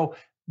market. So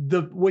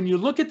when you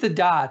look at the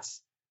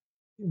dots,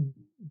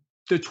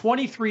 the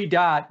 23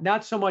 dot,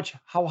 not so much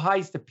how high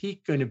is the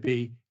peak going to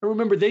be. And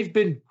remember, they've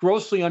been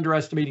grossly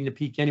underestimating the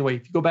peak anyway.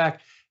 If you go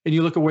back and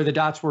you look at where the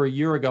dots were a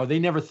year ago, they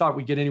never thought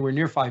we'd get anywhere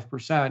near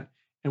 5%,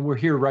 and we're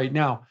here right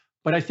now.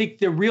 But I think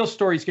the real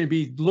story is going to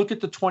be, look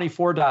at the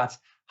 24 dots.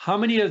 How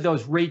many of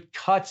those rate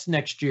cuts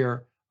next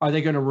year are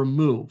they going to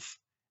remove?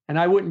 And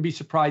I wouldn't be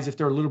surprised if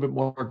they're a little bit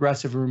more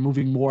aggressive in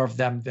removing more of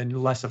them than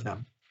less of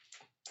them.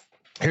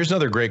 Here's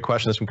another great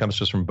question. This one comes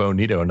to us from Bo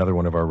Nito, another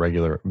one of our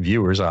regular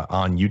viewers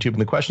on YouTube.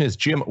 And the question is,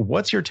 Jim,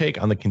 what's your take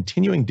on the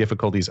continuing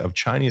difficulties of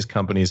Chinese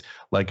companies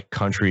like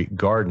Country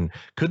Garden?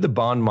 Could the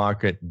bond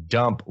market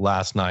dump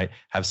last night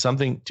have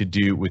something to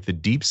do with the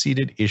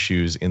deep-seated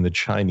issues in the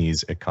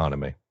Chinese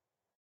economy?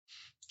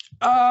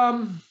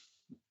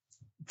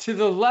 To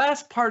the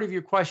last part of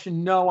your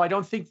question, no, I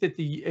don't think that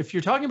if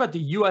you're talking about the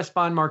U.S.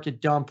 bond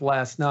market dump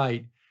last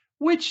night,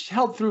 which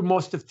held through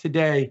most of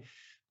today,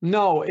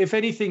 no, if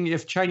anything,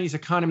 if Chinese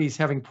economy is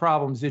having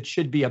problems, it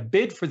should be a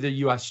bid for the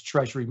U.S.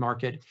 Treasury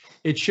market.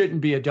 It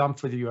shouldn't be a dump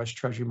for the U.S.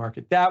 Treasury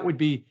market. That would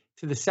be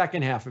to the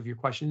second half of your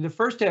question. The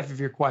first half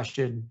of your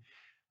question,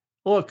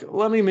 look,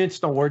 let me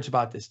mince no words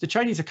about this. The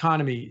Chinese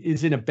economy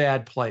is in a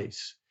bad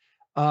place.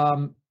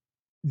 A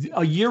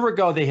year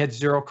ago, they had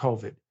zero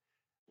COVID.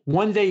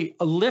 When they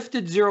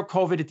lifted zero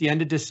COVID at the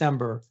end of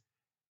December,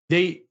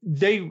 They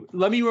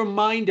let me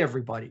remind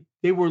everybody,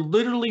 they were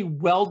literally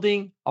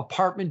welding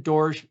apartment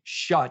doors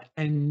shut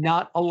and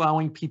not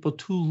allowing people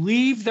to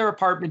leave their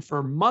apartment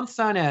for months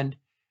on end.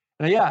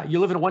 And yeah, you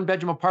live in a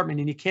one-bedroom apartment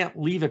and you can't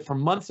leave it for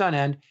months on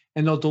end,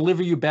 and they'll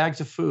deliver you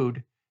bags of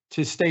food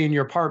to stay in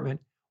your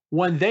apartment.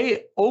 When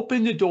they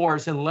opened the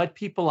doors and let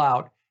people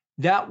out,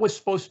 that was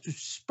supposed to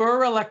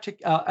spur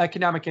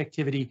economic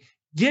activity,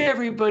 get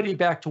everybody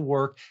back to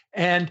work.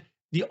 And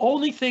the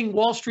only thing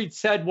Wall Street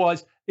said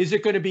was, is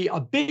it going to be a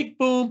big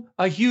boom,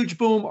 a huge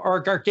boom, or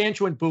a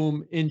gargantuan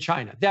boom in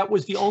China? That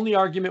was the only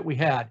argument we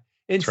had.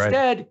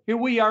 Instead, Here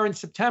we are in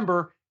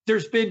September.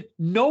 There's been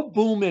no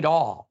boom at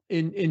all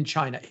in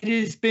China.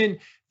 It has been,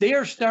 they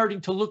are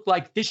starting to look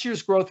like this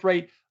year's growth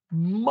rate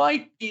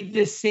might be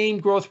the same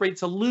growth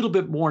rates, a little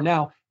bit more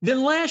now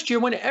than last year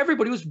when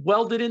everybody was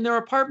welded in their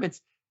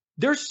apartments.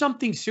 There's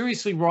something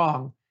seriously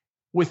wrong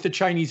with the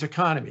Chinese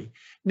economy.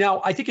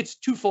 Now, I think it's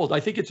twofold. I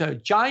think it's a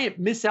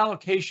giant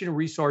misallocation of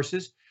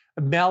resources,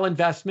 a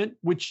malinvestment,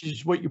 which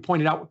is what you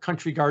pointed out with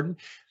Country Garden.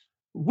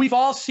 We've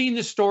all seen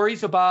the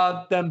stories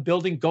about them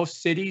building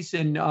ghost cities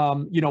and,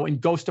 in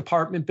ghost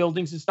apartment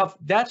buildings and stuff.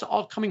 That's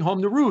all coming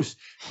home to roost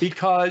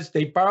because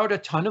they borrowed a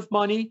ton of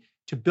money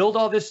to build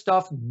all this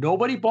stuff.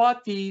 Nobody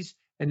bought these.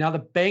 And now the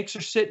banks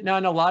are sitting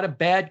on a lot of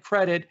bad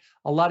credit.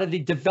 A lot of the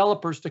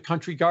developers, the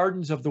Country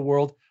Gardens of the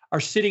world, are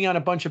sitting on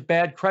a bunch of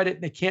bad credit,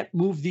 and they can't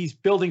move these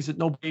buildings that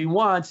nobody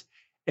wants.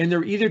 And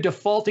they're either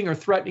defaulting or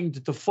threatening to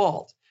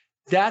default.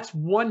 That's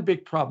one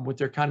big problem with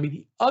their economy.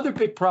 The other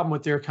big problem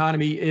with their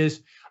economy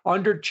is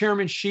under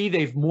Chairman Xi,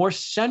 they've more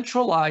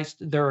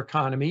centralized their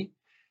economy.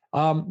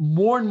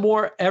 More and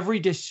more, every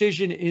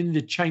decision in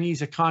the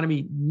Chinese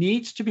economy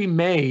needs to be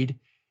made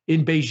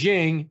in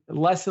Beijing,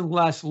 less and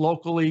less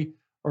locally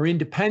or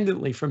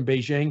independently from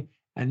Beijing,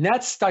 and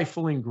that's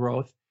stifling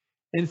growth.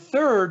 And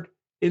third,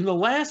 in the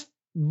last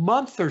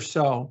month or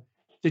so,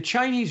 the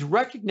Chinese,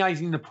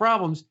 recognizing the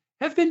problems,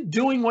 have been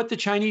doing what the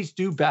Chinese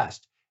do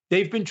best.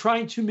 They've been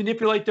trying to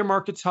manipulate their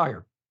markets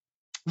higher.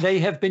 They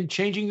have been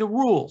changing the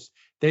rules.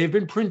 They have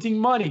been printing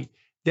money.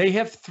 They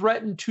have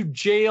threatened to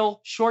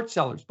jail short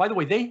sellers. By the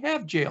way, they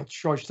have jailed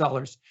short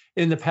sellers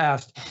in the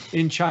past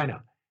in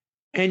China.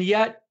 And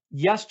yet,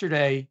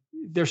 yesterday,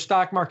 their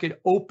stock market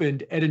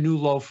opened at a new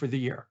low for the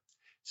year.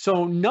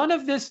 So none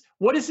of this,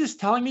 what is this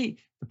telling me?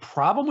 The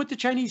problem with the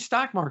Chinese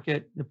stock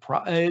market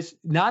is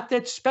not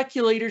that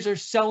speculators are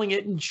selling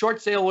it and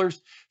short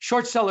sellers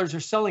are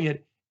selling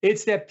it.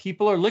 It's that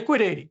people are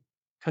liquidating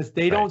because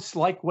they don't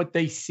like what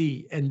they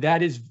see. And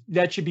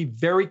that should be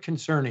very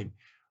concerning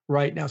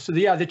right now. So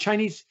the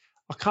Chinese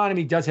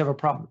economy does have a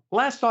problem.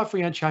 Last thought for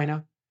you on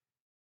China.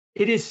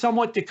 It is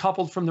somewhat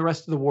decoupled from the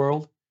rest of the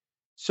world.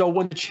 So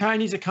when the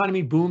Chinese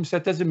economy booms,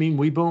 that doesn't mean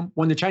we boom.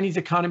 When the Chinese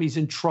economy is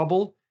in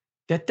trouble,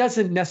 that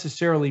doesn't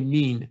necessarily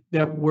mean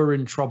that we're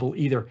in trouble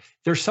either.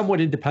 They're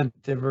somewhat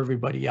independent of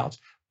everybody else.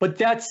 But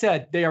that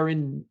said, they are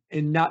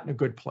not in a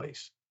good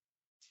place.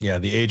 Yeah,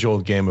 the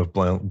age-old game of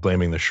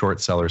blaming the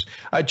short sellers.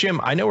 Jim,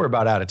 I know we're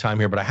about out of time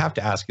here, but I have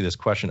to ask you this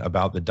question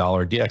about the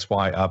dollar.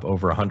 DXY up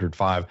over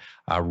 105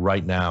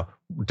 right now.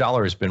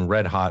 Dollar has been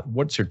red hot.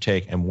 What's your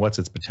take, and what's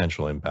its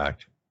potential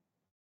impact?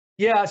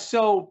 Yeah,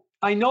 so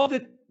I know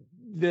that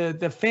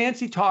the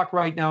fancy talk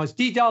right now is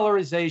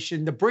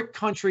de-dollarization. The BRIC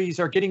countries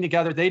are getting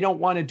together. They don't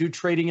want to do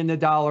trading in the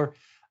dollar.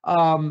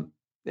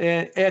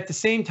 At the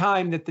same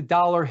time that the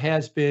dollar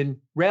has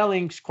been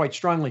rallying quite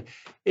strongly.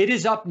 It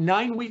is up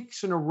 9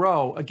 weeks in a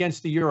row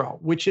against the euro,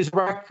 which is a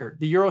record.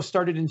 The euro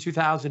started in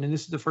 2000, and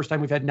this is the first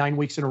time we've had 9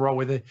 weeks in a row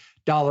where the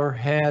dollar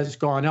has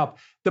gone up.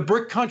 The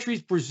BRIC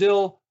countries,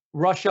 Brazil,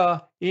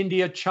 Russia,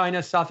 India,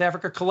 China, South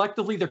Africa,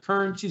 collectively, their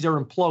currencies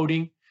are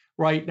imploding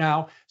right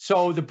now.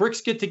 So the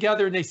BRICS get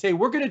together and they say,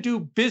 we're going to do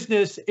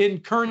business in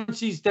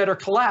currencies that are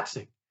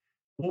collapsing.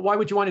 Well, why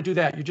would you want to do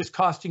that? You're just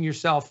costing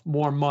yourself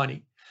more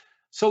money.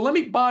 So let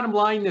me bottom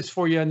line this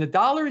for you. And the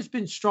dollar has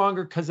been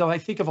stronger because I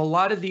think of a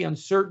lot of the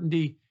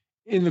uncertainty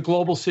in the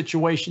global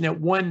situation, that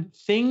when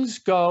things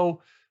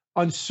go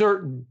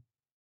uncertain,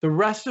 the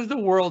rest of the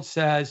world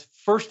says,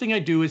 first thing I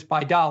do is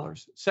buy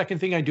dollars. Second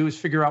thing I do is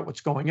figure out what's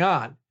going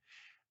on.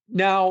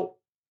 Now,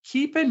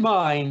 keep in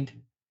mind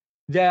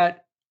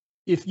that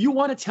if you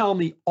want to tell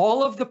me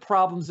all of the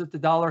problems that the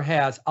dollar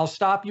has, I'll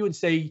stop you and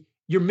say,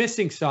 you're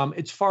missing some.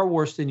 It's far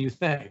worse than you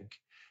think.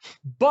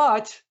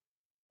 But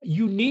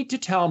you need to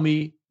tell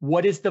me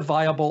what is the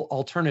viable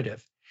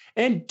alternative.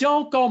 And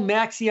don't go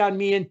maxi on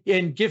me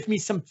and give me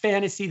some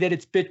fantasy that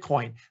it's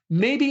Bitcoin.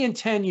 Maybe in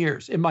 10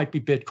 years, it might be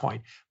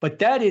Bitcoin. But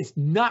that is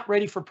not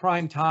ready for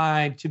prime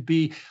time to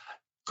be.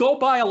 Go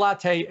buy a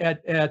latte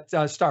at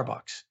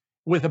Starbucks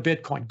with a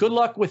Bitcoin. Good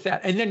luck with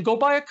that. And then go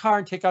buy a car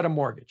and take out a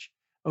mortgage.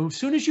 As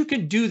soon as you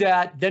can do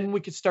that, then we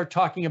can start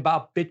talking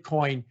about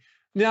Bitcoin.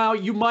 Now,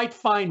 you might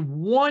find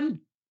one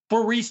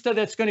barista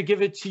that's going to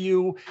give it to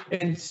you,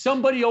 and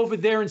somebody over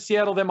there in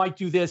Seattle that might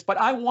do this. But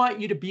I want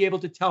you to be able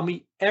to tell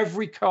me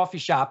every coffee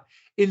shop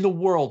in the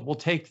world will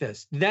take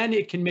this. Then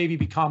it can maybe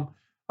become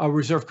a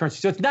reserve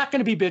currency. So it's not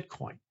going to be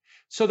Bitcoin.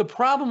 So the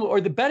problem or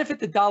the benefit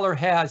the dollar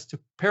has, to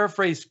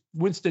paraphrase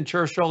Winston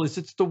Churchill, is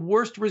it's the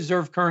worst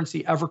reserve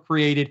currency ever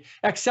created,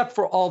 except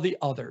for all the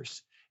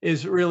others,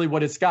 is really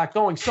what it's got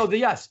going. So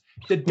yes,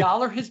 the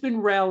dollar has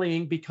been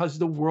rallying because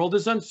the world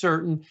is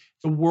uncertain.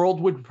 The world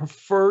would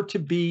prefer to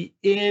be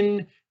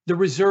in the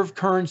reserve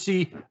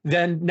currency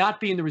than not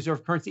be in the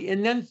reserve currency,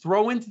 and then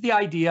throw into the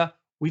idea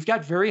we've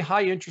got very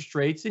high interest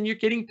rates, and you're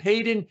getting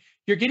paid an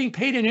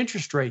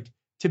interest rate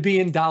to be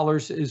in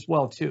dollars as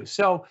well too.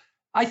 So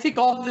I think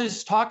all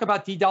this talk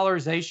about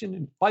de-dollarization,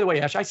 and by the way,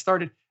 Ash, I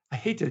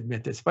hate to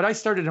admit this, but I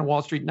started on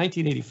Wall Street in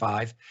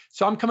 1985.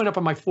 So I'm coming up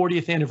on my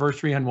 40th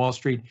anniversary on Wall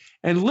Street.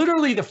 And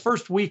literally the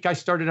first week I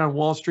started on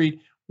Wall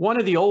Street, one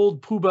of the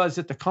old poobahs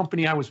at the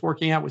company I was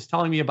working at was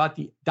telling me about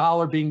the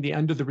dollar being the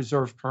end of the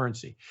reserve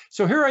currency.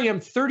 So here I am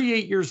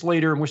 38 years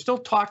later, and we're still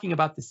talking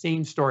about the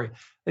same story.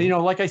 You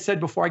know, like I said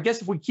before, I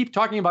guess if we keep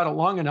talking about it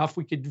long enough,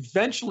 we could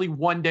eventually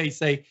one day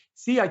say,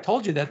 see, I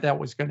told you that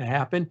was going to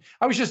happen.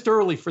 I was just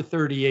early for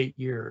 38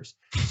 years.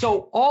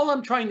 So all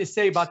I'm trying to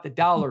say about the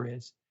dollar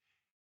is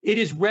it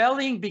is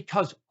rallying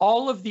because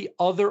all of the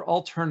other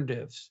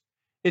alternatives,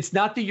 it's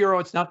not the euro,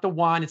 it's not the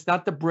yuan, it's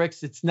not the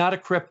BRICS, it's not a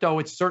crypto,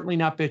 it's certainly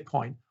not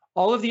Bitcoin.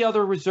 All of the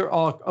other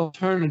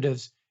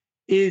alternatives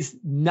is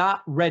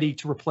not ready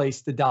to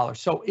replace the dollar.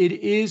 So it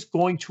is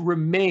going to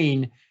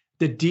remain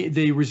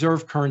the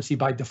reserve currency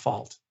by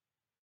default.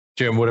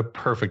 Jim, what a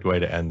perfect way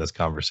to end this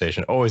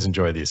conversation. Always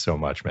enjoy these so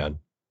much, man.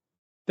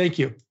 Thank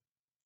you.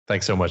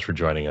 Thanks so much for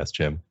joining us,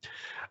 Jim.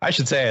 I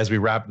should say, as we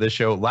wrap this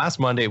show, last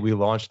Monday, we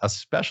launched a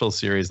special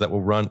series that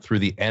will run through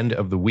the end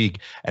of the week.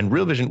 And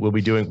Real Vision will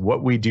be doing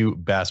what we do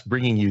best,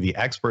 bringing you the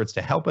experts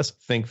to help us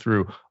think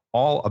through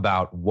all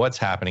about what's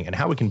happening and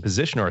how we can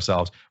position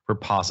ourselves for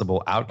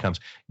possible outcomes.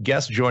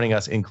 Guests joining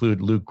us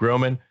include Luke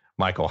Gromen,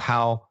 Michael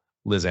Howell,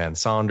 Liz Ann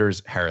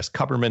Saunders, Harris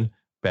Kupperman,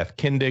 Beth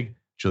Kindig,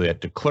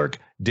 Juliette DeClercq,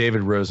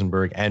 David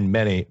Rosenberg, and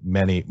many,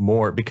 many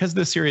more. Because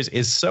this series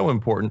is so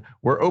important,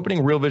 we're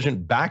opening Real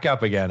Vision back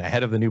up again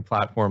ahead of the new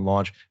platform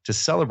launch to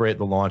celebrate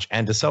the launch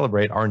and to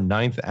celebrate our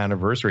 9th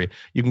anniversary.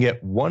 You can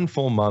get one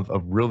full month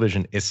of Real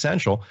Vision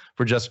Essential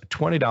for just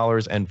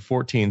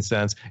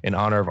 $20.14 in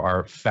honor of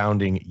our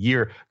founding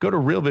year. Go to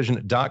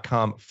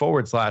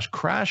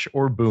realvision.com/crash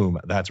or boom.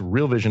 That's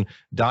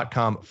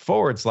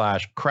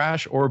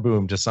realvision.com/crash or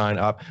boom to sign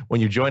up. When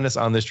you join us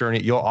on this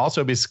journey, you'll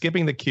also be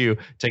skipping the queue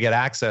to get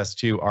access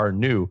to our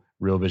new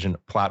Real Vision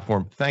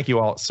platform. Thank you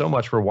all so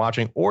much for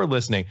watching or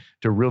listening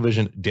to Real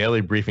Vision Daily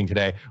Briefing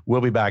today.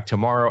 We'll be back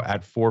tomorrow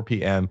at 4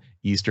 p.m.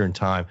 Eastern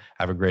Time.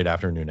 Have a great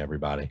afternoon,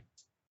 everybody.